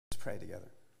pray together.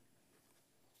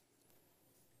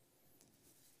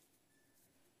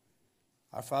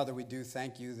 Our Father, we do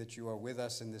thank you that you are with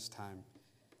us in this time.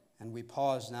 And we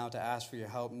pause now to ask for your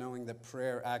help, knowing that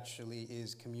prayer actually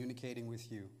is communicating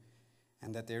with you,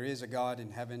 and that there is a God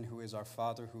in heaven who is our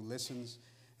Father who listens.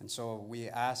 And so we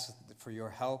ask for your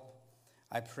help.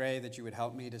 I pray that you would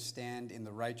help me to stand in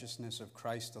the righteousness of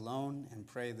Christ alone, and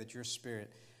pray that your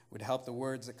Spirit would help the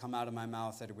words that come out of my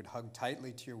mouth, that it would hug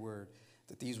tightly to your word,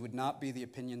 that these would not be the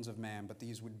opinions of man, but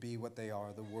these would be what they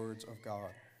are, the words of God.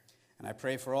 And I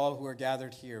pray for all who are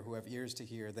gathered here, who have ears to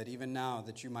hear, that even now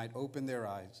that you might open their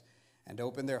eyes and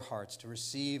open their hearts to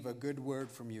receive a good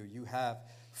word from you. You have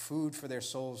food for their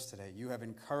souls today. You have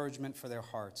encouragement for their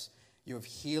hearts. You have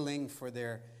healing for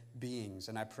their beings.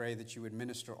 And I pray that you would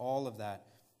minister all of that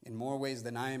in more ways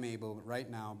than I am able right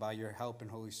now by your help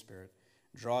and Holy Spirit.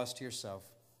 Draw us to yourself.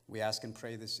 We ask and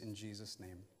pray this in Jesus'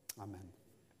 name. Amen.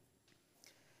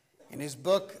 In his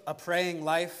book, A Praying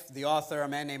Life, the author, a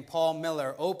man named Paul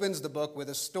Miller, opens the book with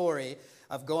a story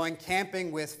of going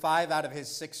camping with 5 out of his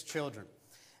 6 children.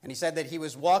 And he said that he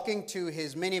was walking to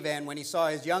his minivan when he saw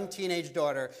his young teenage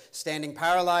daughter standing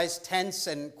paralyzed, tense,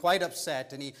 and quite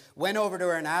upset. And he went over to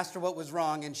her and asked her what was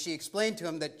wrong, and she explained to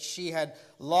him that she had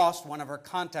lost one of her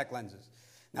contact lenses.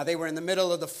 Now, they were in the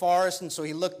middle of the forest, and so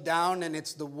he looked down, and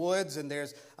it's the woods, and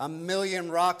there's a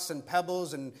million rocks and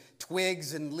pebbles and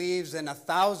twigs and leaves and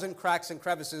 1,000 cracks and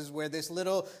crevices where this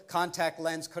little contact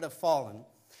lens could have fallen.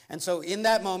 And so in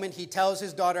that moment, he tells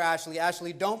his daughter, Ashley,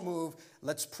 Ashley, don't move,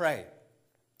 let's pray.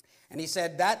 And he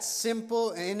said that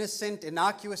simple, innocent,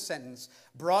 innocuous sentence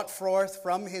brought forth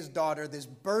from his daughter this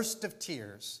burst of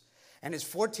tears. And his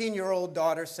 14-year-old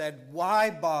daughter said, why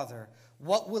bother?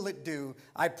 What will it do?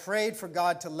 I prayed for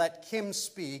God to let Kim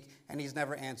speak, and he's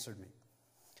never answered me.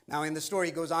 Now, in the story,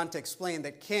 he goes on to explain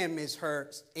that Kim is her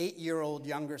 8-year-old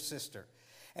younger sister.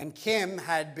 And Kim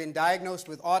had been diagnosed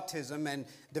with autism and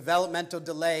developmental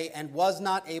delay and was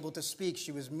not able to speak.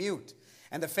 She was mute.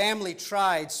 And the family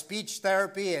tried speech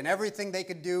therapy and everything they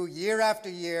could do year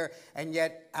after year, and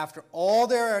yet after all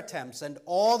their attempts and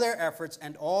all their efforts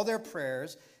and all their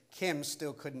prayers, Kim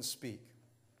still couldn't speak.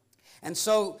 And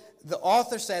so the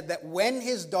author said that when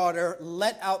his daughter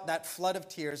let out that flood of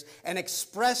tears and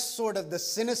expressed sort of the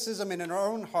cynicism in her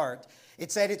own heart,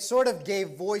 it said it sort of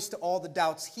gave voice to all the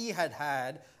doubts he had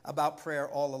had about prayer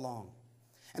all along.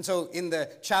 And so in the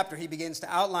chapter, he begins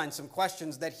to outline some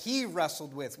questions that he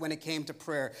wrestled with when it came to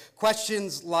prayer.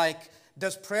 Questions like,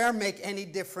 does prayer make any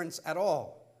difference at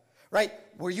all? Right?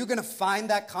 Were you going to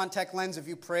find that contact lens if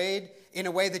you prayed in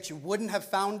a way that you wouldn't have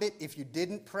found it if you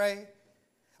didn't pray?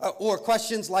 Or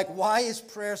questions like, why is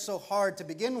prayer so hard to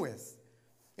begin with?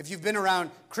 If you've been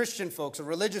around Christian folks or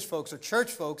religious folks or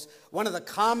church folks, one of the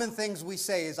common things we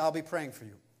say is, I'll be praying for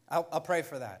you. I'll pray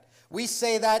for that. We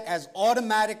say that as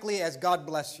automatically as God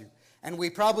bless you. And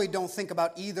we probably don't think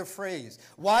about either phrase.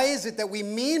 Why is it that we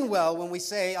mean well when we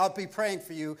say, I'll be praying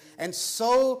for you, and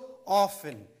so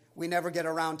often we never get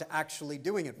around to actually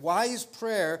doing it? Why is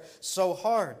prayer so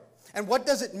hard? And what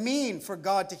does it mean for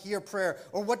God to hear prayer?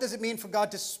 Or what does it mean for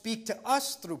God to speak to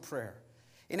us through prayer?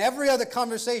 In every other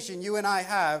conversation you and I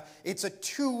have, it's a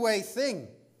two-way thing.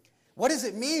 What does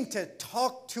it mean to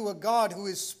talk to a God who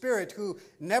is spirit, who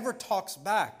never talks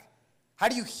back? How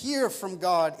do you hear from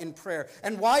God in prayer?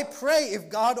 And why pray if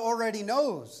God already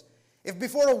knows? If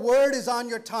before a word is on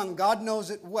your tongue, God knows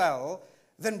it well,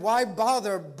 then why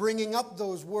bother bringing up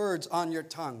those words on your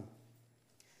tongue?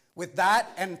 With that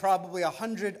and probably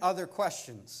 100 other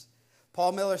questions,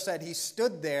 Paul Miller said he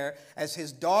stood there as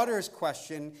his daughter's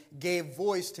question gave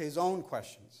voice to his own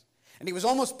questions. And he was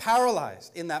almost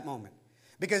paralyzed in that moment.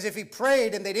 Because if he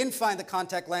prayed and they didn't find the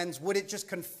contact lens, would it just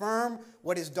confirm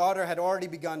what his daughter had already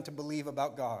begun to believe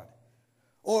about God?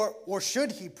 Or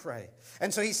should he pray?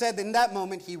 And so he said in that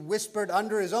moment, he whispered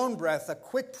under his own breath a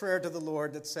quick prayer to the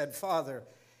Lord that said, Father,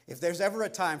 if there's ever a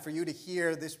time for you to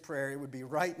hear this prayer, it would be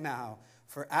right now,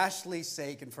 for Ashley's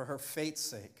sake and for her faith's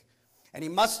sake. And he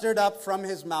mustered up from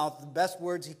his mouth the best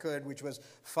words he could, which was,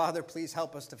 Father, please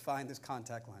help us to find this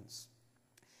contact lens.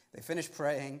 They finished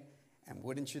praying, and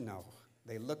wouldn't you know,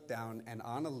 they looked down, and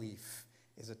on a leaf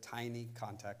is a tiny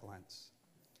contact lens.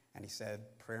 And he said,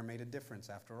 prayer made a difference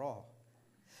after all.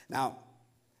 Now,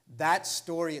 that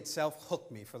story itself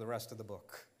hooked me for the rest of the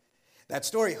book. That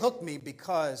story hooked me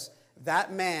because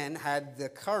that man had the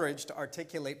courage to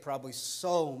articulate probably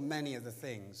so many of the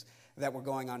things that were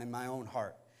going on in my own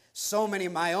heart. So many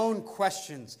of my own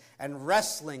questions and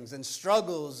wrestlings and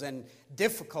struggles and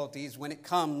difficulties when it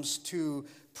comes to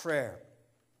prayer.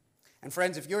 And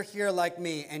friends, if you're here like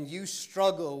me and you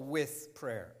struggle with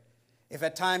prayer, If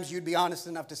at times you'd be honest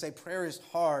enough to say prayer is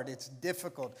hard, it's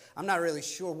difficult, I'm not really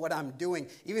sure what I'm doing.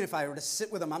 Even if I were to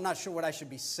sit with them, I'm not sure what I should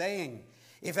be saying.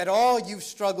 If at all you've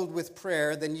struggled with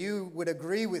prayer, then you would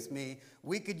agree with me,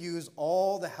 we could use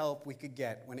all the help we could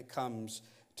get when it comes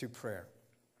to prayer.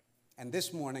 And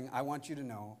this morning, I want you to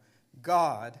know,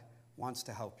 God wants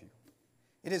to help you.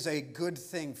 It is a good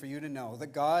thing for you to know that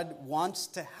God wants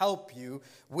to help you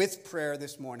with prayer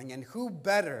this morning. And who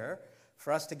better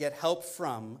for us to get help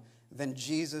from than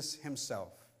Jesus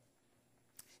himself?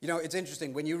 You know, it's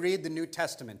interesting. When you read the New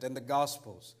Testament and the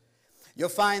Gospels, you'll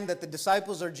find that the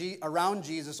disciples are around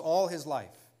Jesus all his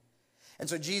life. And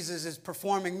so Jesus is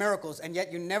performing miracles, and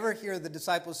yet you never hear the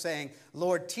disciples saying,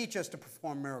 Lord, teach us to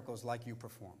perform miracles like you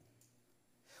perform.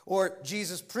 Or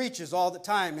Jesus preaches all the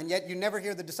time, and yet you never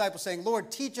hear the disciples saying,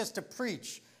 Lord, teach us to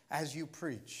preach as you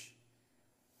preach.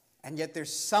 And yet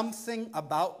there's something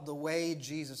about the way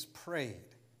Jesus prayed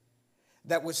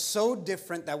that was so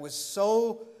different, that was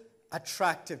so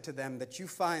attractive to them, that you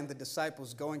find the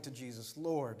disciples going to Jesus,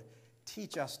 Lord,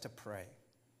 teach us to pray.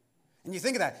 And you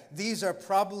think of that. These are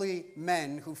probably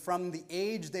men who from the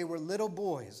age they were little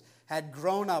boys had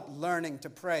grown up learning to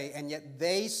pray, and yet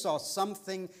they saw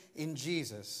something in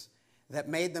Jesus that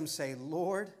made them say,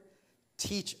 Lord,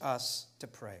 teach us to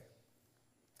pray.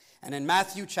 And in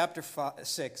Matthew chapter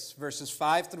 6, verses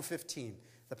 5 through 15,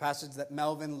 the passage that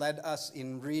Melvin led us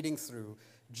in reading through,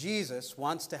 Jesus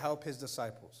wants to help his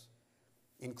disciples,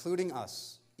 including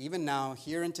us, even now,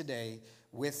 here and today,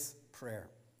 with prayer.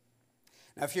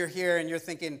 Now, if you're here and you're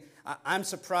thinking, I'm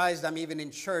surprised I'm even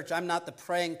in church, I'm not the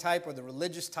praying type or the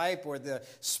religious type or the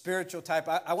spiritual type,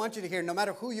 I want you to hear, no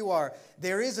matter who you are,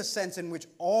 there is a sense in which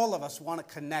all of us want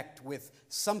to connect with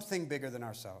something bigger than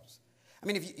ourselves. I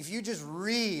mean, if you just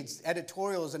read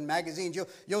editorials and magazines,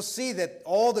 you'll see that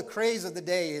all the craze of the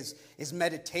day is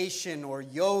meditation or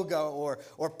yoga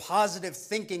or positive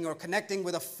thinking or connecting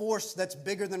with a force that's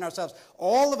bigger than ourselves.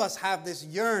 All of us have this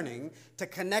yearning to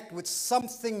connect with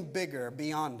something bigger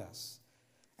beyond us.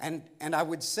 And I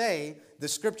would say the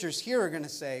scriptures here are going to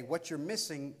say what you're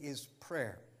missing is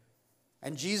prayer.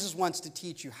 And Jesus wants to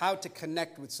teach you how to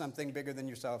connect with something bigger than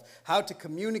yourself, how to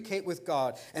communicate with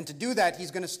God. And to do that, he's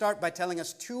going to start by telling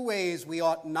us 2 ways we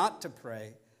ought not to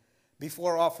pray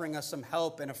before offering us some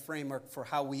help and a framework for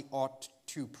how we ought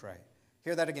to pray.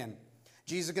 Hear that again.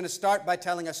 Jesus is going to start by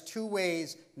telling us 2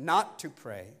 ways not to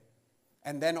pray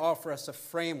and then offer us a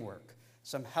framework,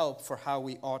 some help for how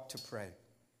we ought to pray.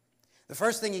 The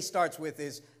first thing he starts with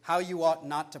is how you ought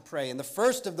not to pray. And the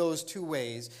first of those 2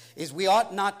 ways is we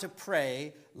ought not to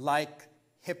pray like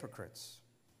hypocrites.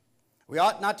 We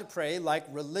ought not to pray like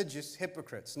religious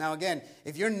hypocrites. Now again,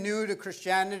 if you're new to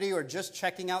Christianity or just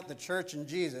checking out the church and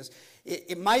Jesus,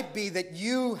 it might be that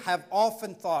you have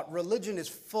often thought religion is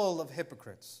full of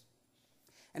hypocrites.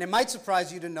 And it might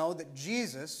surprise you to know that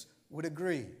Jesus would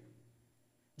agree.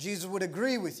 Jesus would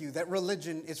agree with you that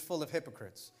religion is full of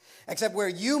hypocrites. Except where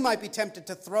you might be tempted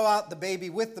to throw out the baby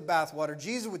with the bathwater,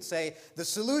 Jesus would say the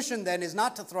solution then is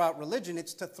not to throw out religion,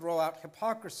 it's to throw out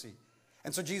hypocrisy.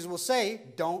 And so Jesus will say,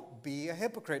 don't be a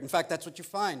hypocrite. In fact, that's what you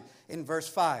find in verse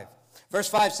 5. Verse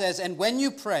 5 says, and when you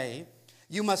pray,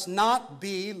 you must not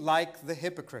be like the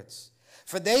hypocrites.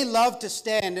 For they love to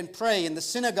stand and pray in the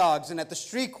synagogues and at the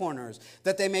street corners,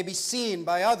 that they may be seen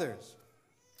by others.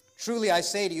 Truly I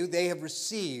say to you, they have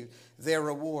received their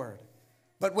reward.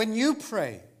 But when you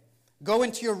pray, go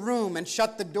into your room and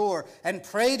shut the door and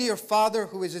pray to your Father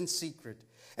who is in secret.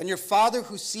 And your Father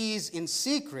who sees in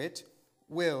secret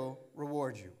will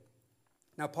reward you.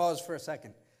 Now pause for a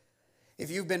second. If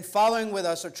you've been following with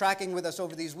us or tracking with us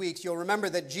over these weeks, you'll remember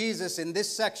that Jesus in this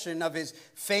section of his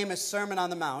famous Sermon on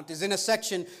the Mount is in a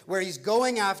section where he's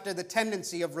going after the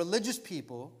tendency of religious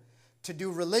people to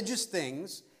do religious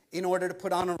things in order to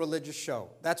put on a religious show.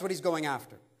 That's what he's going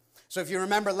after. So if you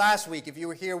remember last week, if you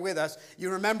were here with us, you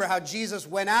remember how Jesus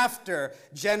went after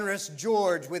generous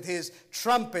George with his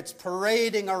trumpets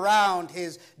parading around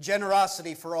his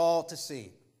generosity for all to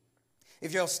see.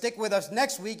 If you'll stick with us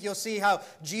next week, you'll see how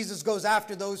Jesus goes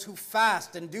after those who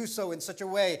fast and do so in such a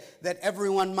way that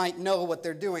everyone might know what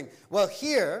they're doing. Well,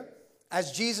 here,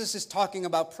 as Jesus is talking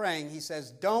about praying, he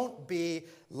says, don't be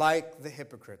like the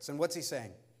hypocrites. And what's he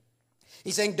saying?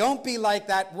 He's saying, don't be like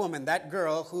that woman, that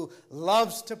girl who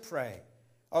loves to pray.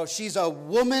 Oh, she's a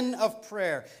woman of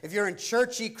prayer. If you're in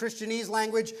churchy Christianese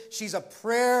language, she's a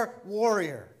prayer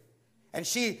warrior. And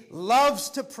she loves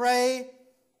to pray,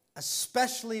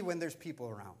 especially when there's people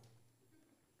around.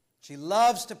 She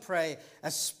loves to pray,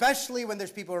 especially when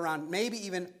there's people around, maybe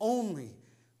even only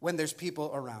when there's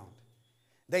people around.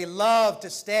 They love to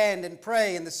stand and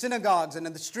pray in the synagogues and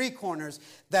in the street corners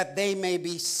that they may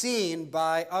be seen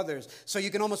by others. So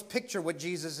you can almost picture what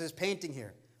Jesus is painting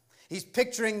here. He's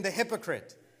picturing the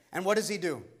hypocrite. And what does he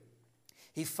do?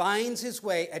 He finds his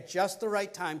way at just the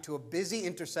right time to a busy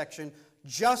intersection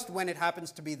just when it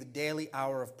happens to be the daily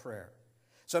hour of prayer.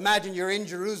 So imagine you're in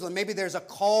Jerusalem. Maybe there's a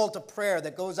call to prayer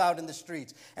that goes out in the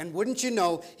streets. And wouldn't you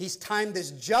know, he's timed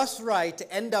this just right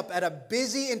to end up at a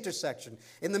busy intersection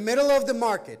in the middle of the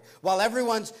market while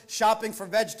everyone's shopping for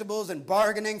vegetables and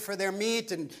bargaining for their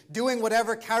meat and doing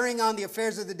whatever, carrying on the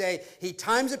affairs of the day. He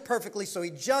times it perfectly so he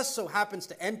just so happens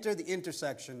to enter the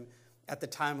intersection at the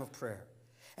time of prayer.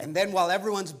 And then while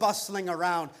everyone's bustling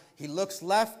around, he looks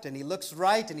left and he looks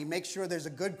right and he makes sure there's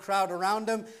a good crowd around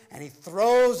him, and he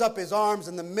throws up his arms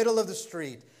in the middle of the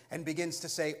street and begins to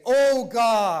say, "Oh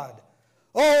God,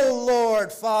 oh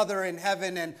Lord, Father in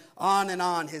heaven," and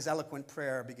on his eloquent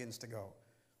prayer begins to go.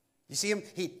 You see him?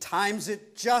 He times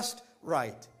it just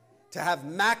right to have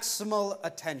maximal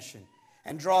attention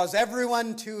and draws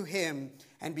everyone to him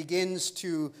and begins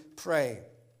to pray.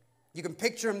 You can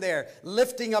picture him there,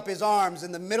 lifting up his arms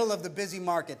in the middle of the busy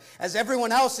market. As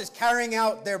everyone else is carrying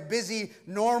out their busy,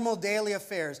 normal daily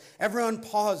affairs, everyone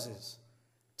pauses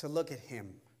to look at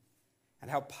him and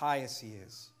how pious he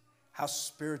is, how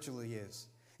spiritual he is.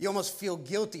 You almost feel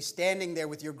guilty standing there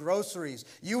with your groceries.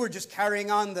 You were just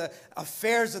carrying on the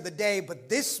affairs of the day, but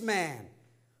this man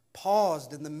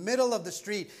paused in the middle of the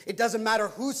street. It doesn't matter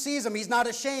who sees him. He's not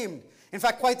ashamed. In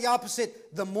fact, quite the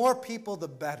opposite. The more people, the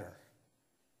better.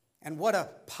 And what a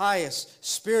pious,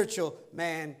 spiritual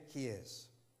man he is,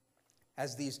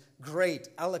 as these great,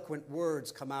 eloquent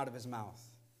words come out of his mouth.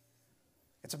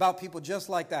 It's about people just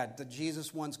like that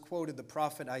Jesus once quoted the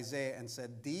prophet Isaiah and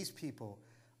said, "These people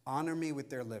honor me with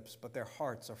their lips, but their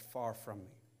hearts are far from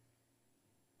me."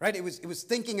 Right? It was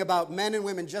thinking about men and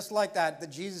women just like that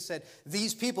Jesus said,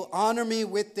 "These people honor me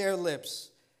with their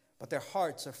lips, but their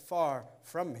hearts are far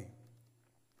from me."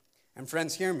 And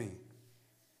friends, hear me.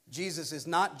 Jesus is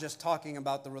not just talking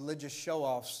about the religious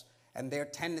show-offs and their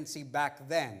tendency back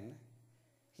then.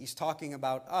 He's talking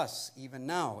about us even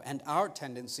now and our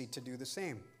tendency to do the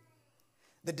same.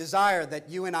 The desire that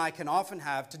you and I can often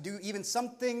have to do even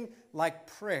something like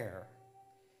prayer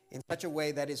in such a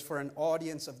way that is for an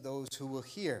audience of those who will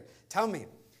hear. Tell me,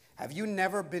 have you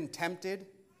never been tempted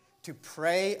to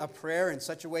pray a prayer in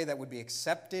such a way that would be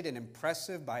accepted and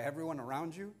impressive by everyone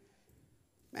around you?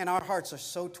 Man, our hearts are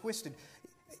so twisted.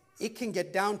 It can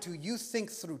get down to you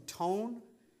think through tone,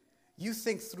 you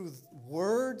think through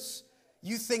words,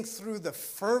 you think through the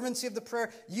fervency of the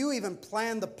prayer, you even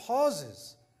plan the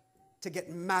pauses to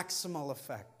get maximal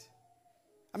effect.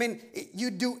 I mean,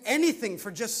 you do anything for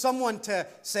just someone to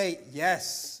say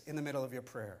yes in the middle of your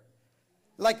prayer.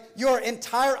 Like your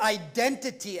entire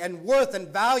identity and worth and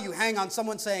value hang on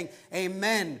someone saying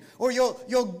amen. Or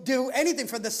you'll do anything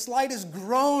for the slightest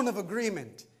groan of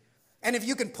agreement. And if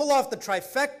you can pull off the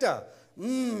trifecta,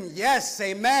 yes,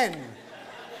 amen.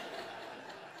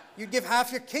 You'd give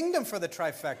half your kingdom for the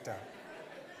trifecta.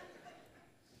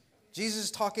 Jesus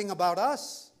is talking about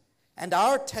us and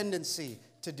our tendency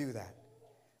to do that.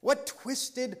 What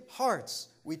twisted hearts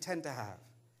we tend to have.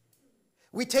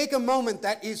 We take a moment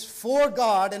that is for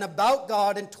God and about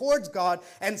God and towards God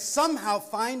and somehow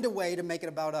find a way to make it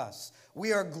about us.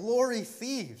 We are glory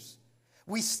thieves.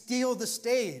 We steal the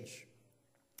stage.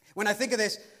 When I think of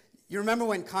this, you remember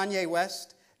when Kanye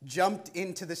West jumped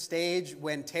into the stage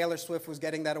when Taylor Swift was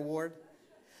getting that award?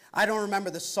 I don't remember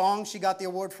the song she got the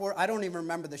award for. I don't even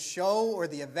remember the show or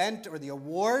the event or the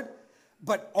award.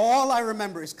 But all I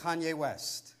remember is Kanye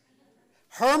West.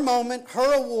 Her moment,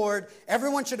 her award,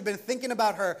 everyone should have been thinking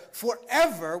about her.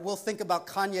 Forever we'll think about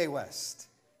Kanye West.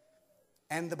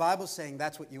 And the Bible's saying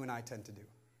that's what you and I tend to do.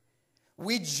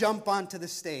 We jump onto the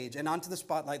stage and onto the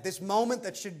spotlight, this moment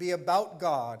that should be about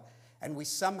God, and we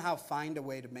somehow find a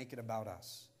way to make it about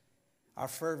us. Our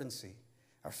fervency,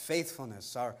 our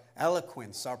faithfulness, our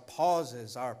eloquence, our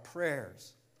pauses, our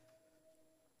prayers.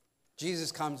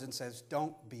 Jesus comes and says,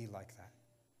 don't be like that.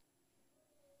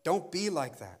 Don't be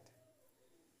like that.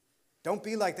 Don't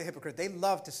be like the hypocrite. They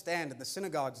love to stand in the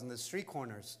synagogues and the street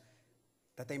corners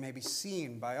that they may be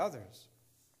seen by others.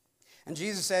 And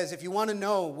Jesus says, if you want to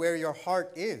know where your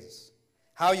heart is,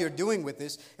 how you're doing with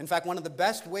this, in fact, one of the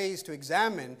best ways to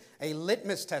examine a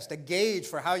litmus test, a gauge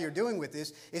for how you're doing with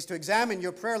this, is to examine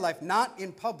your prayer life not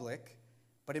in public,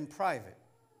 but in private.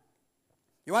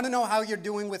 You want to know how you're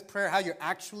doing with prayer, how you're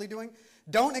actually doing?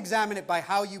 Don't examine it by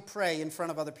how you pray in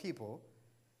front of other people.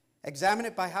 Examine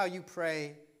it by how you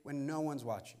pray when no one's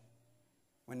watching,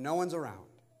 when no one's around.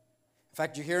 In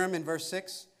fact, you hear him in verse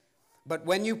 6? But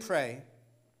when you pray,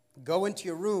 Go into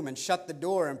your room and shut the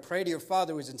door and pray to your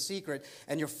Father who is in secret,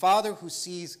 and your Father who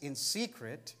sees in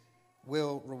secret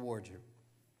will reward you.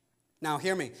 Now,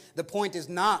 hear me. The point is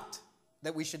not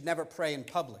that we should never pray in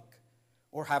public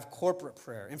or have corporate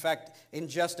prayer. In fact, in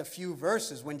just a few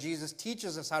verses, when Jesus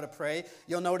teaches us how to pray,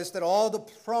 you'll notice that all the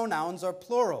pronouns are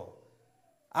plural.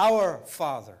 Our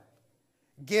Father,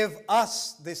 give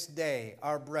us this day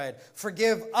our bread.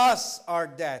 Forgive us our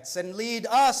debts and lead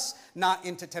us not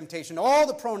into temptation. All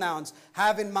the pronouns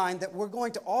have in mind that we're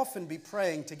going to often be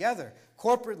praying together,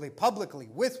 corporately, publicly,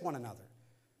 with one another.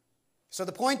 So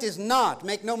the point is not,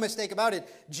 make no mistake about it,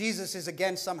 Jesus is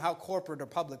against somehow corporate or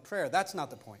public prayer. That's not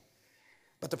the point.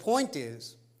 But the point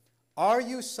is, are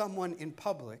you someone in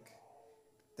public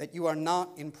that you are not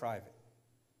in private?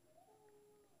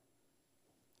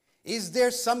 Is there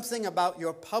something about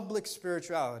your public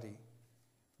spirituality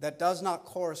that does not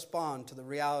correspond to the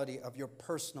reality of your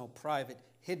personal, private,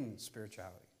 hidden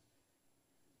spirituality?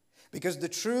 Because the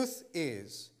truth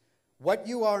is, what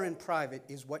you are in private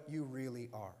is what you really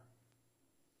are.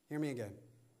 Hear me again.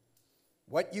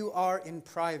 What you are in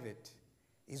private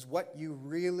is what you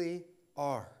really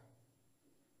are.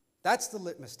 That's the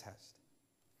litmus test.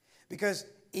 Because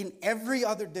in every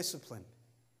other discipline,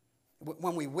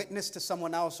 when we witness to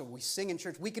someone else or we sing in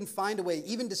church, we can find a way,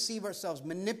 even deceive ourselves,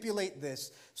 manipulate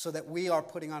this so that we are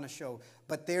putting on a show.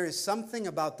 But there is something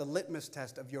about the litmus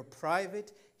test of your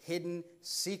private, hidden,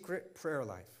 secret prayer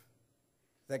life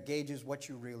that gauges what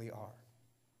you really are.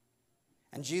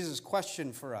 And Jesus'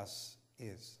 question for us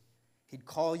is, he'd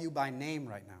call you by name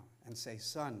right now and say,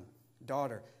 son,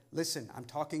 daughter, listen, I'm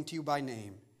talking to you by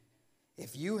name.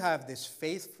 If you have this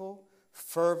faithful,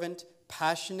 fervent,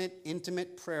 passionate,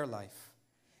 intimate prayer life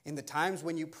in the times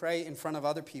when you pray in front of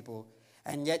other people,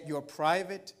 and yet your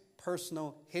private,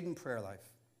 personal, hidden prayer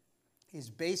life is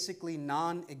basically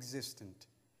non-existent,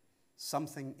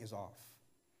 something is off.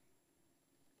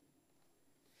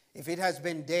 If it has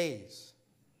been days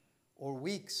or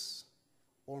weeks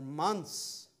or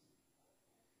months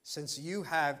since you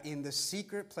have, in the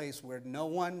secret place where no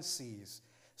one sees,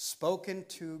 spoken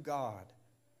to God,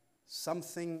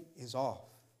 something is off.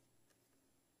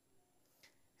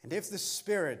 And if the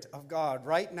Spirit of God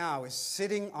right now is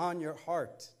sitting on your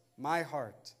heart, my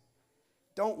heart,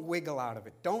 don't wiggle out of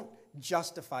it. Don't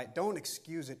justify it. Don't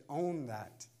excuse it. Own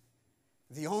that.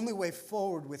 The only way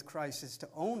forward with Christ is to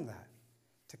own that,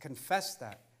 to confess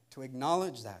that, to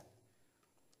acknowledge that.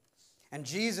 And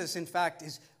Jesus, in fact,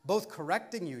 is both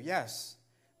correcting you, yes,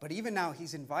 but even now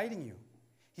he's inviting you.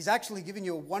 He's actually giving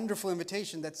you a wonderful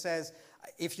invitation that says,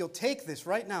 if you'll take this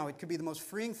right now, it could be the most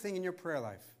freeing thing in your prayer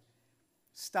life.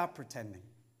 Stop pretending.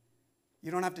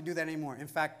 You don't have to do that anymore. In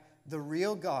fact, the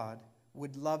real God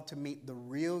would love to meet the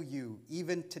real you,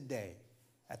 even today,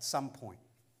 at some point.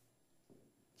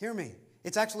 Hear me.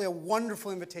 It's actually a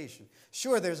wonderful invitation.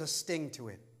 Sure, there's a sting to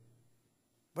it.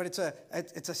 But it's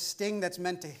a sting that's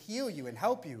meant to heal you and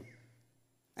help you.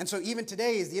 And so even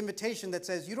today is the invitation that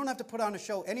says you don't have to put on a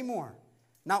show anymore.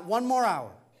 Not one more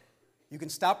hour. You can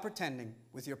stop pretending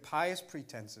with your pious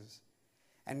pretenses.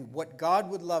 And what God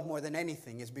would love more than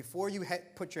anything is before you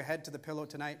put your head to the pillow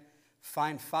tonight,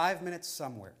 find 5 minutes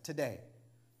somewhere today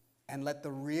and let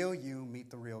the real you meet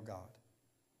the real God.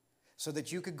 So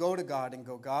that you could go to God and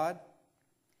go, God,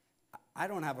 I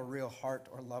don't have a real heart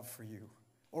or love for you,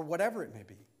 or whatever it may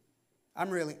be. I'm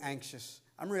really anxious.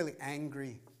 I'm really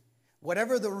angry.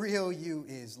 Whatever the real you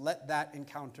is, let that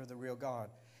encounter the real God.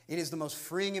 It is the most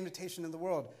freeing invitation in the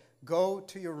world. Go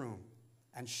to your room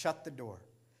and shut the door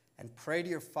and pray to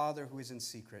your Father who is in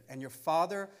secret. And your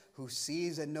Father who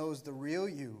sees and knows the real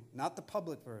you, not the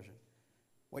public version.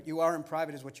 What you are in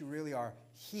private is what you really are.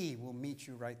 He will meet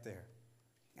you right there.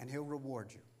 And he'll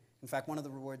reward you. In fact, one of the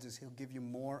rewards is he'll give you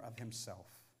more of himself.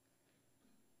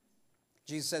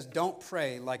 Jesus says, don't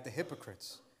pray like the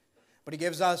hypocrites. But he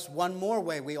gives us one more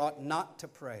way we ought not to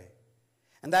pray.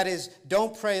 And that is,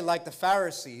 don't pray like the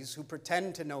Pharisees who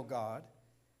pretend to know God.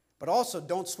 But also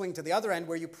don't swing to the other end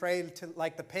where you pray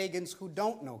like the pagans who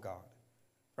don't know God.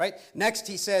 Right? Next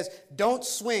he says, don't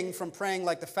swing from praying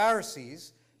like the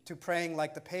Pharisees to praying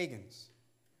like the pagans.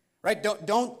 Right?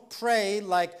 Don't pray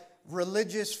like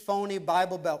religious, phony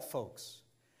Bible Belt folks.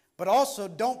 But also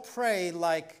don't pray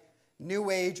like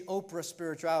New Age Oprah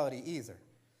spirituality either.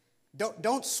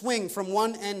 Don't swing from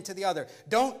one end to the other.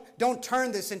 Don't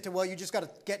turn this into, well, you just got to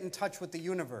get in touch with the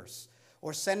universe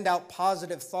or send out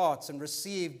positive thoughts and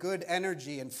receive good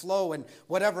energy and flow and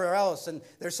whatever else. And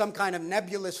there's some kind of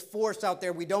nebulous force out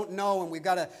there we don't know and we've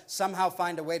got to somehow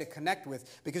find a way to connect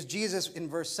with. Because Jesus in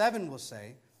verse 7 will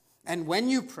say, and when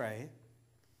you pray,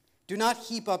 do not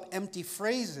heap up empty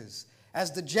phrases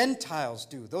as the Gentiles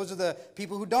do. Those are the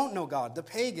people who don't know God, the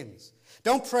pagans.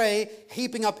 Don't pray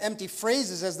heaping up empty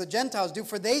phrases as the Gentiles do,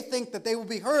 for they think that they will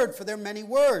be heard for their many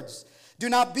words. Do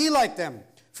not be like them,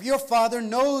 for your Father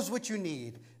knows what you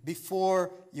need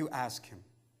before you ask him.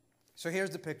 So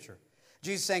here's the picture.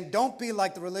 Jesus saying, don't be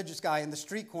like the religious guy in the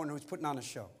street corner who's putting on a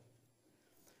show.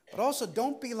 But also,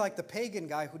 don't be like the pagan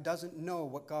guy who doesn't know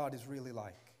what God is really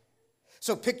like.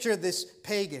 So picture this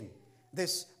pagan,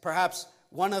 this perhaps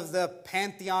one of the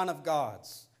pantheon of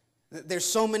gods. There's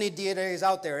so many deities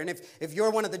out there. And if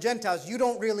you're one of the Gentiles, you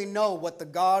don't really know what the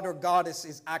god or goddess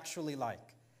is actually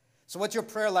like. So what's your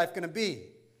prayer life going to be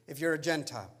if you're a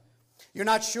Gentile? You're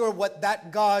not sure what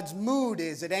that god's mood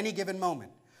is at any given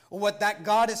moment, or what that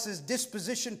goddess's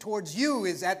disposition towards you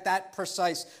is at that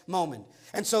precise moment.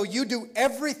 And so you do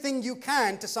everything you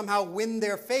can to somehow win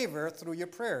their favor through your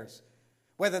prayers.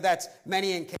 Whether that's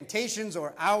many incantations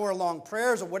or hour-long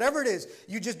prayers or whatever it is,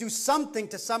 you just do something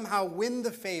to somehow win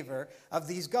the favor of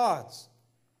these gods.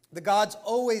 The gods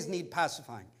always need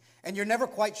pacifying. And you're never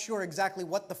quite sure exactly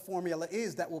what the formula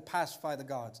is that will pacify the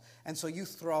gods. And so you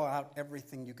throw out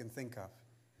everything you can think of.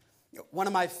 One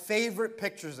of my favorite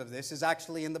pictures of this is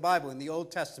actually in the Bible, in the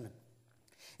Old Testament.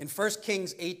 In 1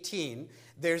 Kings 18,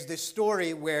 there's this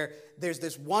story where there's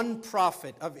this one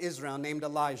prophet of Israel named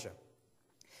Elijah.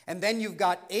 And then you've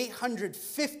got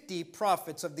 850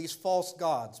 prophets of these false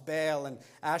gods, Baal and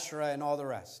Asherah and all the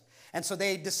rest. And so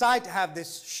they decide to have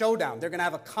this showdown. They're going to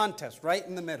have a contest right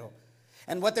in the middle.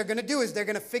 And what they're going to do is they're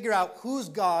going to figure out whose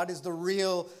God is the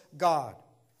real God.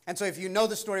 And so if you know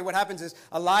the story, what happens is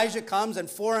Elijah comes and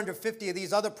 450 of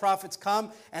these other prophets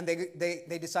come, and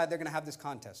they decide they're going to have this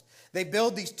contest. They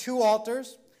build these 2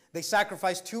 altars. They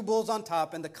sacrifice 2 bulls on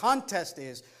top, and the contest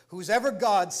is whoever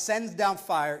God sends down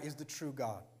fire is the true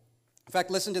God. In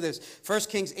fact, listen to this. 1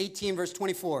 Kings 18, verse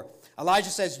 24. Elijah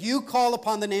says, you call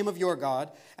upon the name of your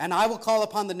God, and I will call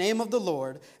upon the name of the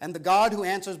Lord, and the God who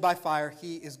answers by fire,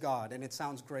 he is God. And it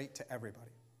sounds great to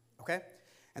everybody. Okay?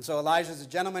 And so Elijah's a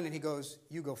gentleman, and he goes,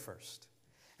 you go first.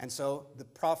 And so the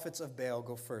prophets of Baal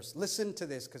go first. Listen to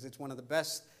this, because it's one of the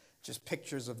best just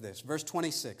pictures of this. Verse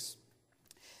 26.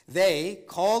 They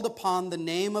called upon the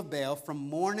name of Baal from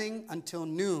morning until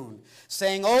noon,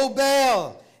 saying, O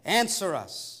Baal, answer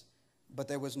us. But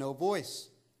there was no voice,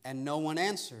 and no one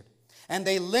answered. And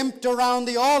they limped around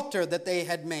the altar that they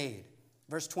had made.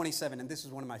 Verse 27, and this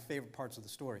is one of my favorite parts of the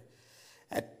story.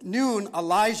 At noon,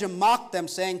 Elijah mocked them,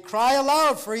 saying, cry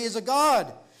aloud, for he is a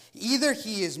god. Either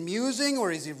he is musing,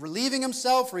 or is he relieving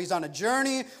himself, or he's on a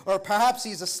journey, or perhaps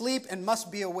he's asleep and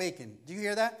must be awakened. Do you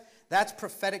hear that? That's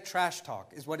prophetic trash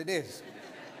talk, is what it is.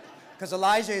 Because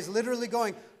Elijah is literally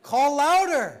going, call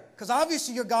louder, because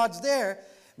obviously your God's there.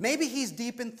 Maybe he's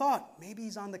deep in thought. Maybe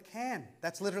he's on the can.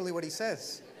 That's literally what he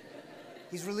says.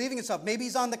 He's relieving himself. Maybe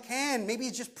he's on the can. Maybe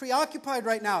he's just preoccupied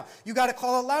right now. You got to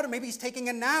call it louder. Maybe he's taking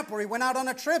a nap or he went out on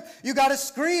a trip. You got to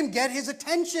scream, get his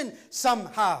attention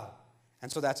somehow.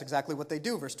 And so that's exactly what they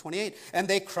do. Verse 28, and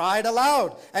they cried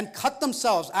aloud and cut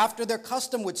themselves after their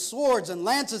custom with swords and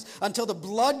lances until the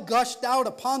blood gushed out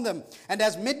upon them. And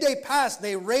as midday passed,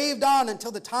 they raved on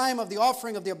until the time of the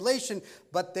offering of the oblation,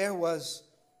 but there was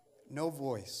no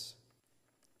voice.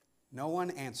 No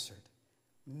one answered.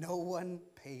 No one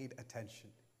paid attention.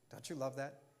 Don't you love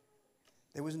that?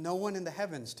 There was no one in the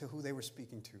heavens to who they were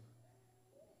speaking to.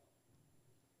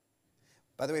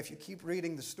 By the way, if you keep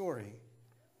reading the story,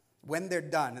 when they're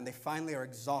done and they finally are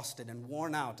exhausted and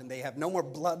worn out and they have no more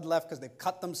blood left because they've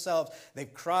cut themselves,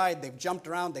 they've cried, they've jumped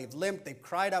around, they've limped, they've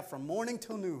cried out from morning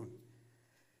till noon.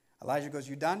 Elijah goes,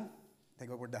 you done? They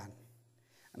go, we're done.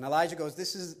 And Elijah goes,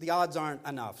 the odds aren't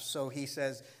enough. So he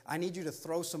says, I need you to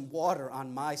throw some water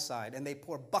on my side. And they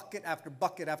pour bucket after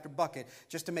bucket after bucket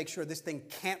just to make sure this thing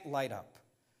can't light up.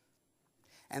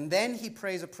 And then he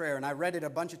prays a prayer, and I read it a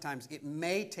bunch of times. It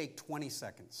may take 20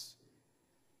 seconds.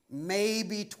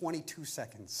 Maybe 22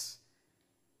 seconds.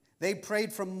 They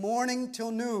prayed from morning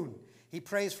till noon. He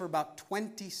prays for about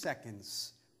 20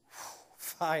 seconds.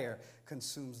 Fire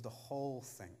consumes the whole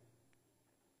thing.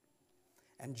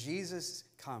 And Jesus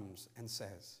comes and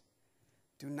says,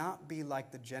 do not be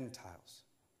like the Gentiles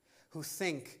who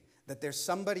think that there's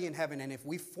somebody in heaven, and if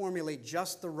we formulate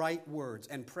just the right words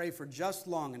and pray for just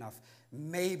long enough,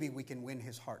 maybe we can win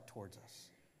his heart towards us.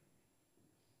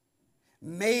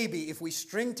 Maybe if we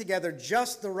string together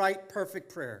just the right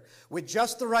perfect prayer with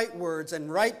just the right words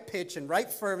and right pitch and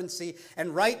right fervency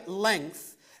and right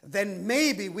length, then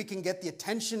maybe we can get the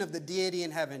attention of the deity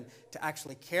in heaven to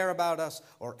actually care about us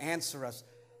or answer us.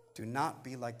 Do not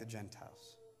be like the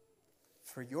Gentiles.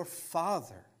 For your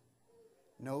Father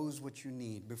knows what you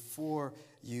need before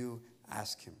you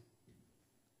ask him.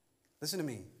 Listen to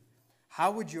me. How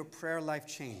would your prayer life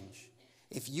change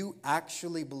if you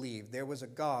actually believed there was a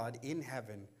God in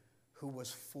heaven who was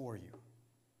for you,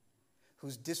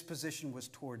 whose disposition was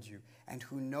towards you, and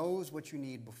who knows what you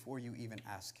need before you even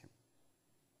ask him?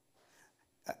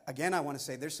 Again, I want to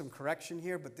say there's some correction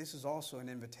here, but this is also an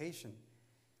invitation.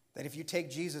 That if you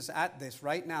take Jesus at this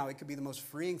right now, it could be the most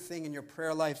freeing thing in your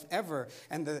prayer life ever.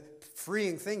 And the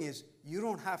freeing thing is you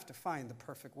don't have to find the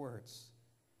perfect words.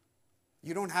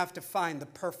 You don't have to find the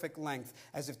perfect length,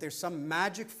 as if there's some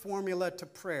magic formula to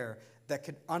prayer that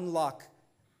could unlock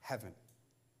heaven.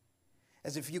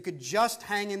 As if you could just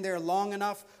hang in there long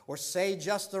enough or say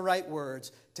just the right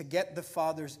words to get the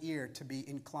Father's ear to be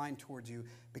inclined towards you.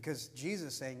 Because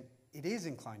Jesus is saying it is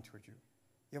inclined towards you.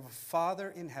 You have a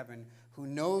Father in heaven who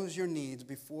knows your needs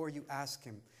before you ask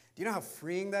him. Do you know how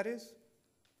freeing that is?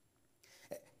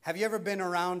 Have you ever been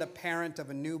around a parent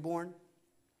of a newborn?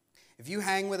 If you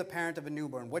hang with a parent of a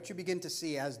newborn, what you begin to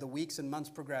see as the weeks and months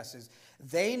progresses,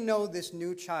 they know this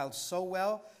new child so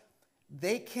well,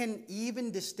 they can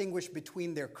even distinguish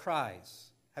between their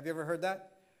cries. Have you ever heard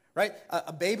that? Right?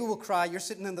 A baby will cry, you're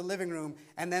sitting in the living room,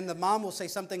 and then the mom will say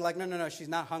something like, no, she's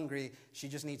not hungry, she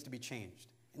just needs to be changed.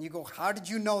 And you go, how did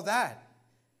you know that?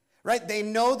 Right? They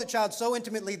know the child so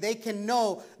intimately, they can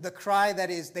know the cry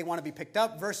that is they want to be picked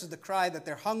up versus the cry that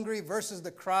they're hungry versus the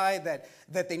cry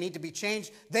that they need to be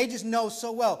changed. They just know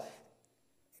so well,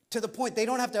 to the point they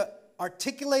don't have to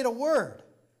articulate a word.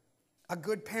 A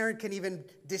good parent can even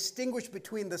distinguish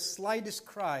between the slightest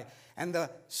cry. And the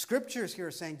scriptures here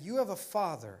are saying, you have a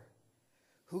Father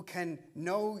who can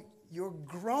know your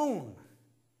groan.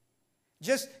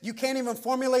 Just, you can't even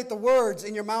formulate the words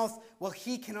in your mouth. Well,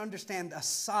 he can understand a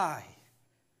sigh.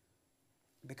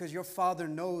 Because your Father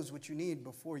knows what you need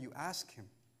before you ask him.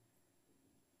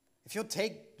 If you'll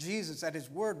take Jesus at his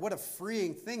word, what a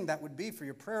freeing thing that would be for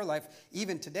your prayer life,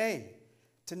 even today.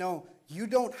 To know you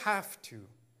don't have to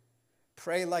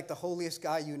pray like the holiest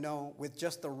guy you know with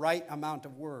just the right amount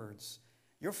of words.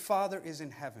 Your Father is in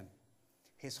heaven.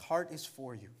 His heart is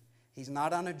for you. He's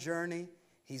not on a journey.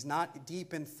 He's not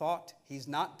deep in thought. He's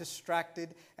not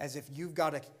distracted as if you've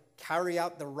got to carry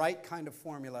out the right kind of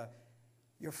formula.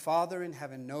 Your Father in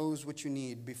heaven knows what you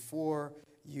need before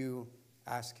you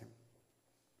ask him.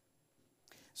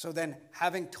 So then,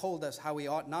 having told us how we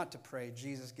ought not to pray,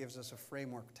 Jesus gives us a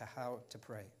framework to how to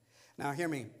pray. Now, hear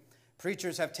me.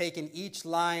 Preachers have taken each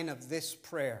line of this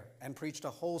prayer and preached a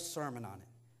whole sermon on it.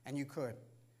 And you could.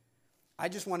 I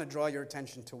just want to draw your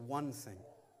attention to one thing.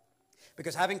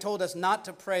 Because having told us not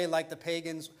to pray like the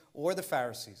pagans or the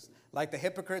Pharisees, like the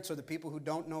hypocrites or the people who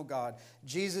don't know God,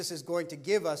 Jesus is going to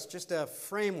give us just a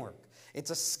framework.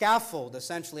 It's a scaffold,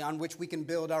 essentially, on which we can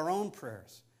build our own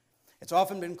prayers. It's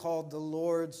often been called the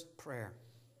Lord's Prayer.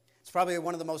 It's probably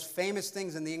one of the most famous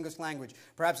things in the English language.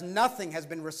 Perhaps nothing has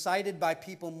been recited by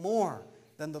people more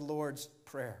than the Lord's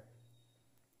Prayer.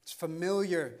 It's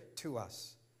familiar to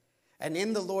us. And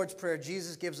in the Lord's Prayer,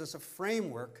 Jesus gives us a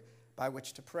framework by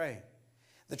which to pray.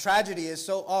 The tragedy is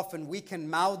so often we can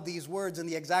mouth these words in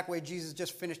the exact way Jesus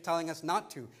just finished telling us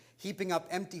not to, heaping up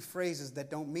empty phrases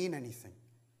that don't mean anything.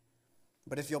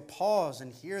 But if you'll pause and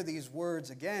hear these words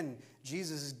again,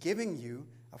 Jesus is giving you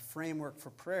a framework for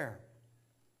prayer.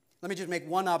 Let me just make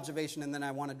one observation and then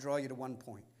I want to draw you to one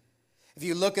point. If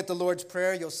you look at the Lord's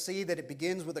Prayer, you'll see that it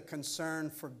begins with a concern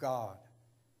for God.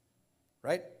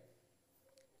 Right?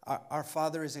 Our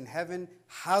Father is in heaven,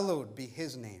 hallowed be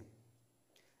his name.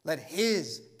 Let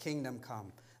his kingdom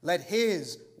come. Let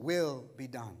his will be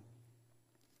done.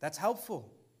 That's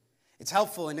helpful. It's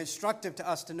helpful and instructive to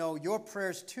us to know your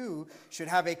prayers too should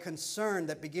have a concern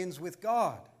that begins with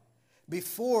God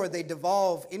before they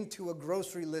devolve into a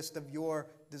grocery list of your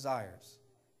desires.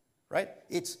 Right?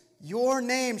 It's your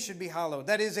name should be hallowed.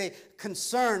 That is a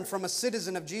concern from a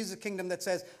citizen of Jesus' kingdom that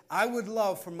says, I would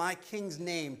love for my king's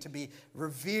name to be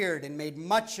revered and made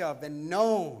much of and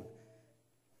known.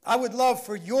 I would love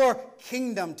for your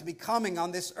kingdom to be coming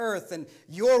on this earth and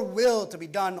your will to be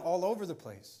done all over the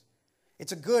place.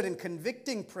 It's a good and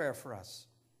convicting prayer for us.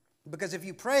 Because if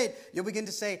you pray it, you'll begin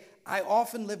to say, I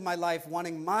often live my life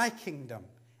wanting my kingdom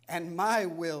and my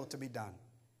will to be done.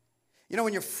 You know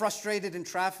when you're frustrated in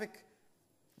traffic?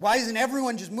 Why isn't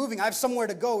everyone just moving? I have somewhere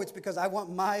to go. It's because I want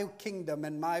my kingdom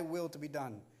and my will to be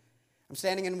done. I'm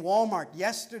standing in Walmart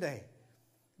yesterday.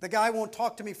 The guy won't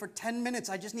talk to me for 10 minutes.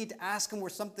 I just need to ask him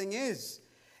where something is.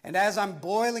 And as I'm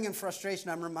boiling in frustration,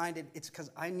 I'm reminded it's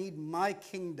because I need my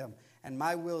kingdom and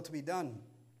my will to be done.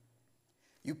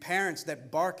 You parents that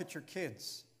bark at your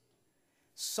kids,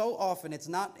 so often it's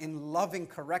not in loving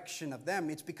correction of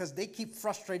them. It's because they keep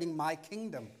frustrating my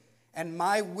kingdom and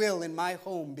my will in my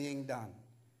home being done.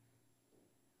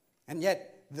 And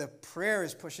yet, the prayer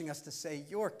is pushing us to say,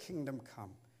 your kingdom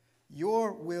come.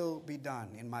 Your will be done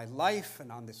in my life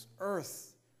and on this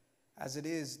earth as it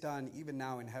is done even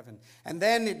now in heaven. And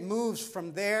then it moves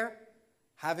from there,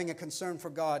 having a concern for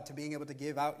God, to being able to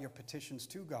give out your petitions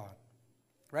to God,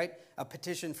 right? A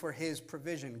petition for his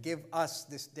provision. Give us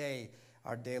this day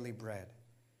our daily bread.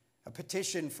 A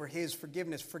petition for his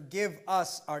forgiveness. Forgive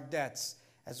us our debts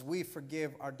as we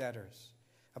forgive our debtors.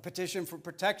 A petition for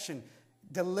protection.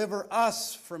 Deliver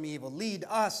us from evil. Lead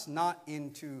us not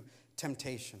into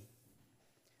temptation.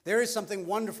 There is something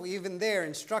wonderful even there,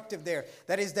 instructive there.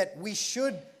 That is that we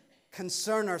should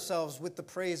concern ourselves with the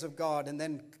praise of God and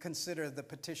then consider the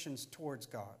petitions towards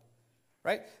God.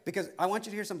 Right? Because I want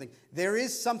you to hear something. There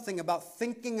is something about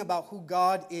thinking about who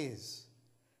God is.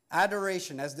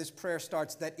 Adoration, as this prayer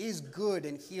starts, that is good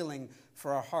and healing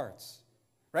for our hearts.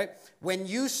 Right? When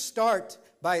you start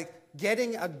by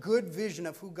getting a good vision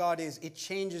of who God is, it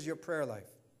changes your prayer life.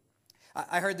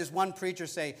 I heard this one preacher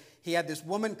say he had this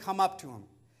woman come up to him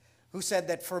who said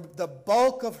that for the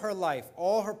bulk of her life,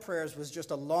 all her prayers was just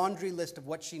a laundry list of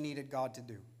what she needed God to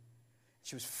do.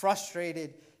 She was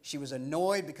frustrated. She was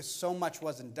annoyed because so much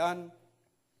wasn't done.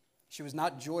 She was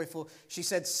not joyful. She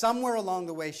said somewhere along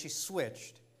the way she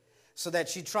switched so that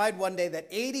she tried one day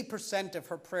that 80% of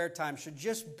her prayer time should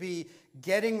just be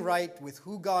getting right with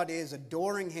who God is,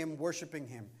 adoring him, worshiping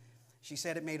him. She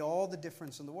said it made all the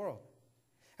difference in the world.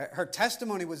 Her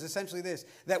testimony was essentially this,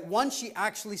 that once she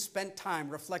actually spent time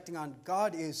reflecting on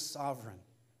God is sovereign.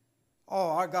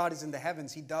 Oh, our God is in the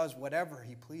heavens. He does whatever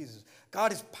he pleases.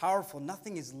 God is powerful.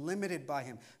 Nothing is limited by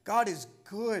him. God is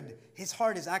good. His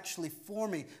heart is actually for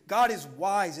me. God is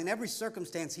wise. In every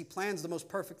circumstance, he plans the most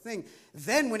perfect thing.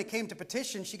 Then when it came to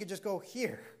petition, she could just go,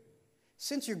 here.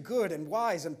 Since you're good and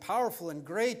wise and powerful and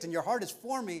great and your heart is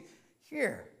for me,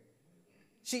 here.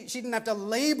 She didn't have to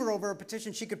labor over a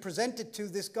petition. She could present it to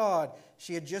this God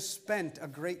she had just spent a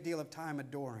great deal of time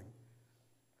adoring.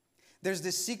 There's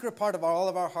this secret part of all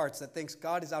of our hearts that thinks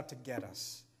God is out to get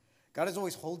us. God is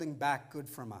always holding back good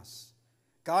from us.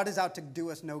 God is out to do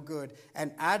us no good.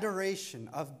 And adoration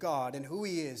of God and who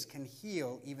he is can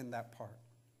heal even that part.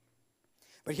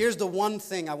 But here's the one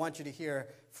thing I want you to hear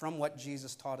from what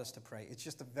Jesus taught us to pray. It's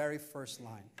just the very first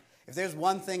line. If there's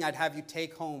one thing I'd have you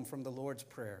take home from the Lord's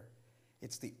Prayer,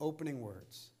 it's the opening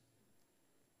words.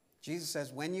 Jesus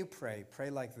says, when you pray, pray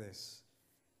like this: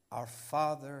 Our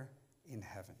Father in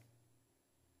heaven.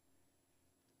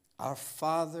 Our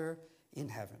Father in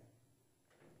heaven.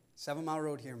 7 Mile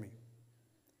Road, hear me.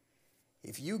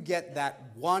 If you get that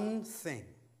one thing,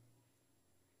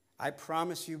 I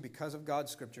promise you, because of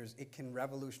God's scriptures, it can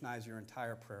revolutionize your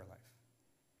entire prayer life.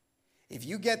 If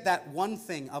you get that one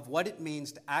thing of what it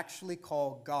means to actually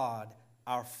call God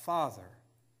our Father,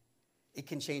 it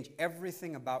can change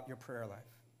everything about your prayer life.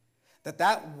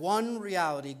 That one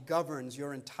reality governs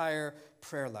your entire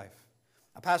prayer life.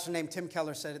 A pastor named Tim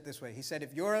Keller said it this way. He said,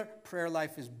 if your prayer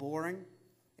life is boring,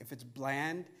 if it's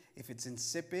bland, if it's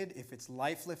insipid, if it's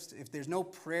lifeless, if there's no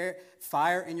prayer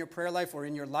fire in your prayer life or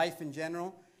in your life in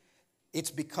general,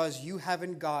 it's because you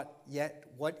haven't got yet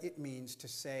what it means to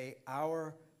say,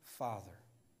 Our Father.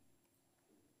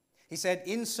 He said,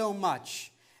 in so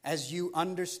much as you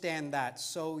understand that,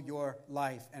 so your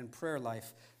life and prayer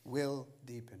life will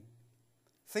deepen.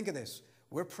 Think of this.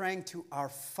 We're praying to our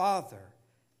Father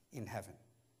in heaven.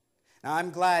 Now,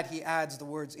 I'm glad he adds the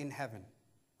words in heaven,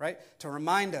 right? To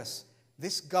remind us,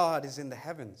 this God is in the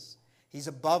heavens. He's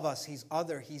above us. He's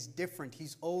other. He's different.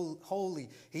 He's holy.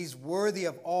 He's worthy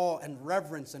of awe and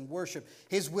reverence and worship.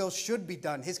 His will should be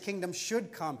done. His kingdom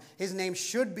should come. His name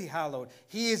should be hallowed.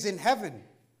 He is in heaven.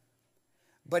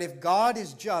 But if God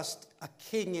is just a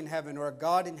king in heaven or a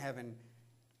God in heaven,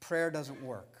 prayer doesn't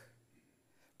work.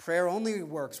 Prayer only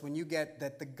works when you get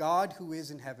that the God who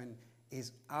is in heaven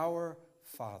is our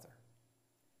Father.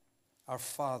 Our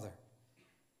Father.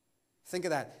 Think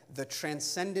of that. The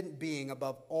transcendent being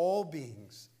above all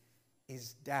beings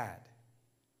is Dad.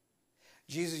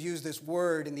 Jesus used this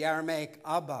word in the Aramaic,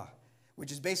 Abba,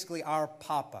 which is basically our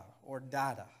Papa or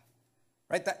Dada.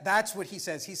 Right? That's what he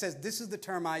says. He says, this is the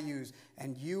term I use,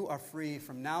 and you are free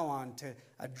from now on to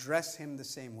address him the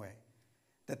same way.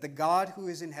 That the God who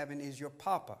is in heaven is your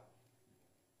Papa.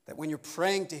 That when you're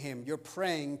praying to him, you're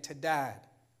praying to Dad.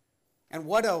 And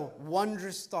what a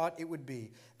wondrous thought it would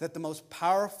be that the most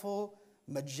powerful,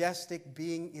 majestic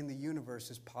being in the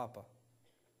universe is Papa.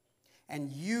 And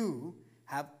you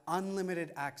have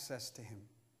unlimited access to him.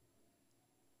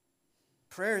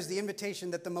 Prayer is the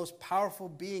invitation that the most powerful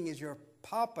being is your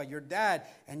Papa, your Dad,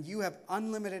 and you have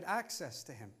unlimited access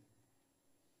to him.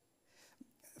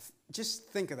 Just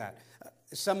think of that.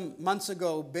 Some months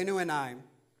ago, Binu and I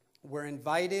were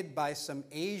invited by some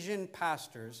Asian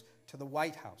pastors to the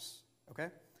White House, okay?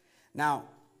 Now,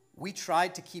 we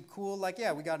tried to keep cool, like,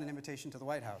 yeah, we got an invitation to the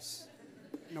White House.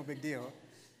 No big deal.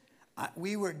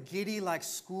 We were giddy like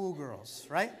schoolgirls,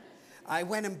 right? I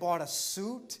went and bought a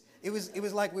suit. It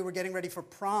was like we were getting ready for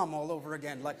prom all over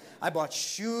again. Like, I bought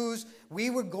shoes. We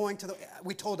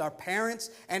told our parents,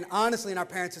 and honestly, in our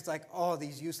parents, it's like, oh,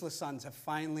 these useless sons have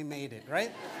finally made it,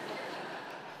 right?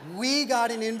 We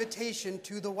got an invitation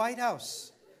to the White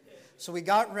House. So we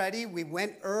got ready. We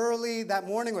went early that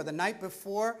morning or the night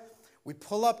before. We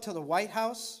pull up to the White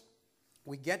House.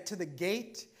 We get to the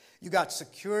gate. You got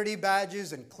security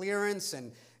badges and clearance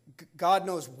and God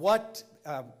knows what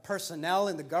personnel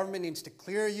in the government needs to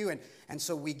clear you. And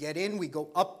so we get in. We go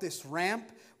up this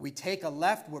ramp. We take a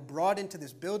left. We're brought into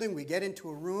this building. We get into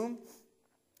a room.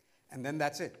 And then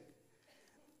that's it.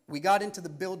 We got into the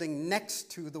building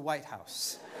next to the White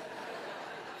House.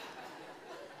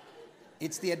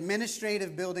 It's the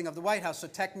administrative building of the White House, so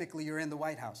technically you're in the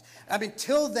White House. I mean,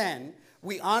 till then,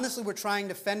 we honestly were trying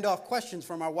to fend off questions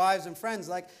from our wives and friends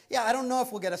like, yeah, I don't know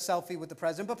if we'll get a selfie with the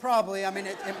president, but probably. I mean,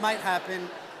 it might happen.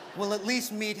 We'll at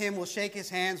least meet him. We'll shake his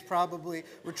hands probably.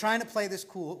 We're trying to play this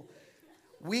cool.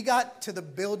 We got to the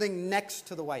building next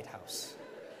to the White House.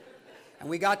 And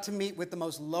we got to meet with the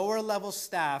most lower-level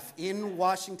staff in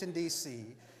Washington,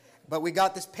 D.C., but we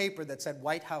got this paper that said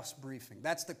White House briefing.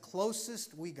 That's the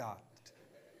closest we got.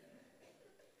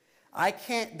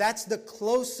 That's the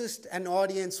closest an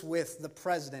audience with the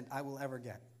president I will ever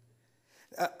get.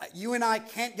 You and I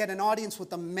can't get an audience with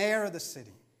the mayor of the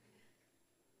city.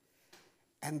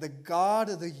 And the God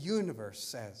of the universe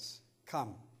says,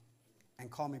 come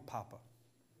and call me Papa.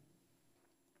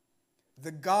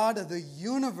 The God of the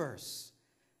universe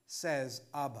says,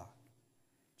 Abba.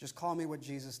 Just call me what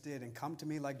Jesus did and come to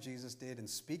me like Jesus did and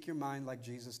speak your mind like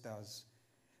Jesus does.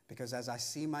 Because as I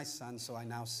see my son, so I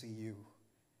now see you.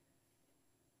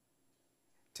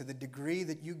 To the degree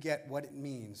that you get what it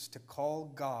means to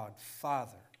call God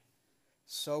Father,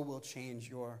 so will change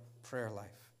your prayer life.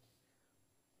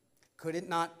 Could it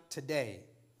not today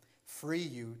free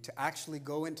you to actually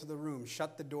go into the room,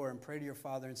 shut the door, and pray to your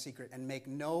Father in secret and make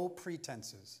no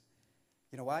pretenses?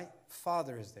 You know why?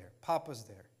 Father is there. Papa's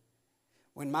there.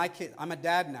 When I'm a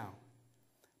dad now.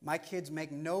 My kids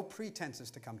make no pretenses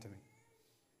to come to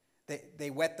me. They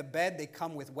wet the bed. They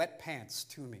come with wet pants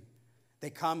to me. They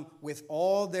come with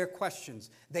all their questions.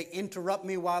 They interrupt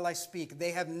me while I speak.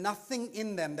 They have nothing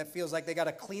in them that feels like they got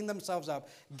to clean themselves up,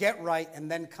 get right, and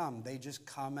then come. They just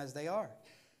come as they are.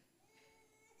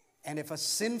 And if a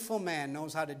sinful man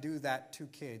knows how to do that to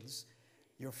kids,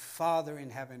 your Father in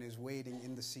heaven is waiting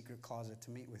in the secret closet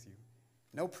to meet with you.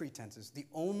 No pretenses. The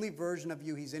only version of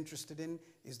you he's interested in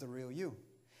is the real you.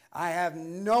 I have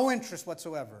no interest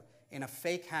whatsoever in a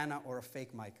fake Hannah or a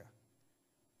fake Micah.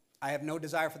 I have no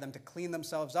desire for them to clean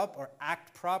themselves up or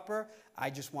act proper.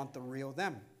 I just want the real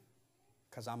them.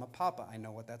 Because I'm a papa. I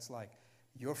know what that's like.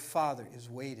 Your Father is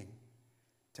waiting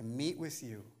to meet with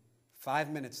you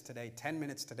 5 minutes today, 10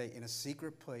 minutes today, in a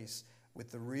secret place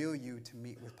with the real you to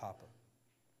meet with Papa.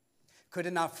 Could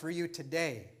it not free you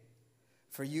today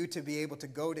for you to be able to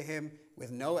go to him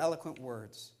with no eloquent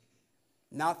words,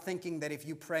 not thinking that if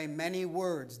you pray many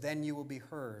words, then you will be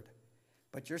heard,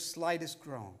 but your slightest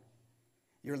groan,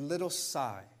 your little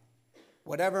sigh,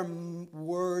 whatever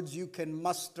words you can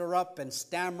muster up and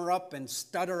stammer up and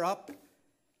stutter up,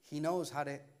 he knows how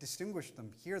to distinguish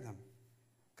them, hear them.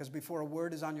 Because before a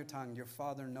word is on your tongue, your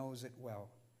Father knows it well.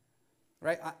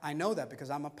 Right? I know that because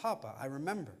I'm a papa. I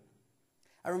remember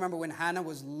when Hannah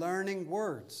was learning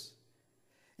words.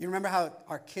 You remember how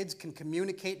our kids can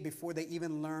communicate before they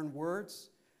even learn words?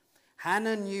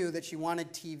 Hannah knew that she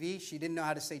wanted TV. She didn't know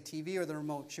how to say TV or the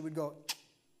remote. She would go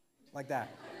like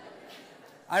that.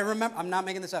 I remember, I'm not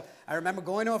making this up. I remember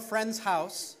going to a friend's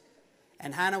house,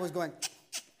 and Hannah was going,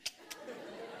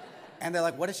 and they're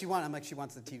like, what does she want? I'm like, she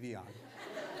wants the TV on.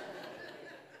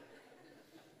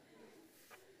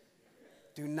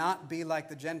 Do not be like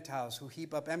the Gentiles who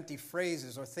heap up empty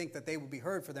phrases or think that they will be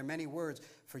heard for their many words,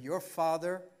 for your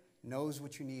Father knows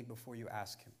what you need before you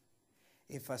ask him.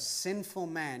 If a sinful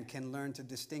man can learn to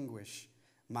distinguish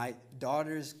my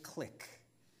daughter's click,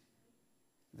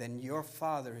 then your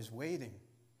Father is waiting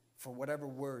for whatever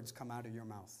words come out of your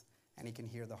mouth, and he can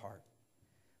hear the heart.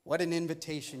 What an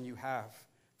invitation you have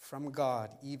from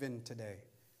God even today.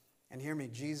 And hear me,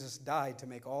 Jesus died to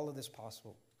make all of this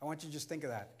possible. I want you to just think of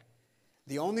that.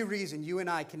 The only reason you and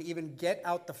I can even get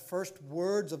out the first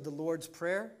words of the Lord's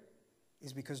Prayer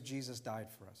is because Jesus died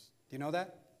for us. Do you know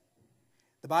that?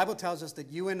 The Bible tells us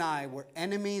that you and I were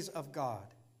enemies of God,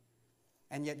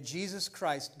 and yet Jesus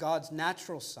Christ, God's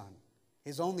natural Son,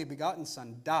 his only begotten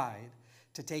Son, died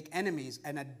to take enemies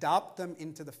and adopt them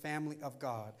into the family of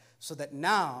God, so that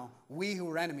now we who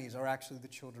are enemies are actually the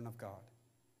children of God.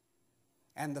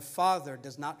 And the Father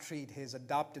does not treat his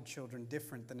adopted children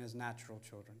different than his natural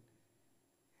children.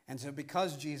 And so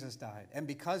because Jesus died, and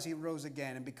because he rose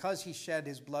again, and because he shed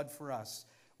his blood for us,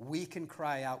 we can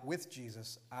cry out with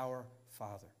Jesus, our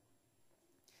Father.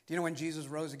 Do you know when Jesus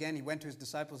rose again, he went to his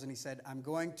disciples and he said, I'm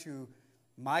going to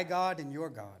my God and your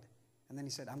God. And then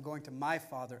he said, I'm going to my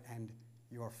Father and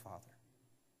your Father.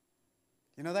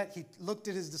 You know that? He looked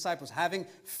at his disciples, having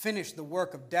finished the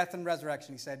work of death and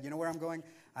resurrection. He said, you know where I'm going?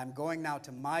 I'm going now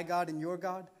to my God and your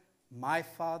God, my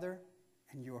Father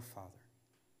and your Father.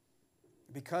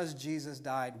 Because Jesus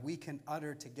died, we can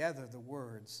utter together the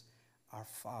words, our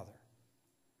Father.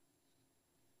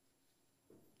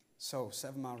 So,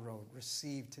 7 Mile Road,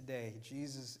 receive today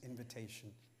Jesus'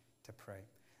 invitation to pray.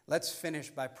 Let's finish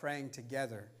by praying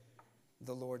together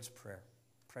the Lord's Prayer.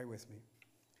 Pray with me.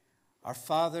 Our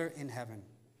Father in heaven,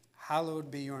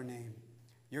 hallowed be your name.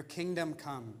 Your kingdom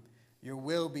come, your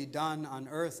will be done on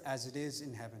earth as it is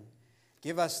in heaven.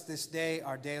 Give us this day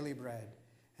our daily bread,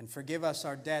 and forgive us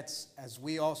our debts as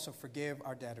we also forgive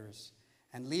our debtors.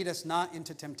 And lead us not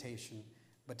into temptation,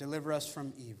 but deliver us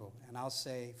from evil. And I'll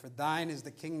say, for thine is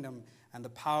the kingdom and the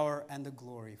power and the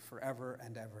glory forever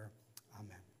and ever.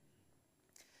 Amen.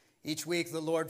 Each week the Lord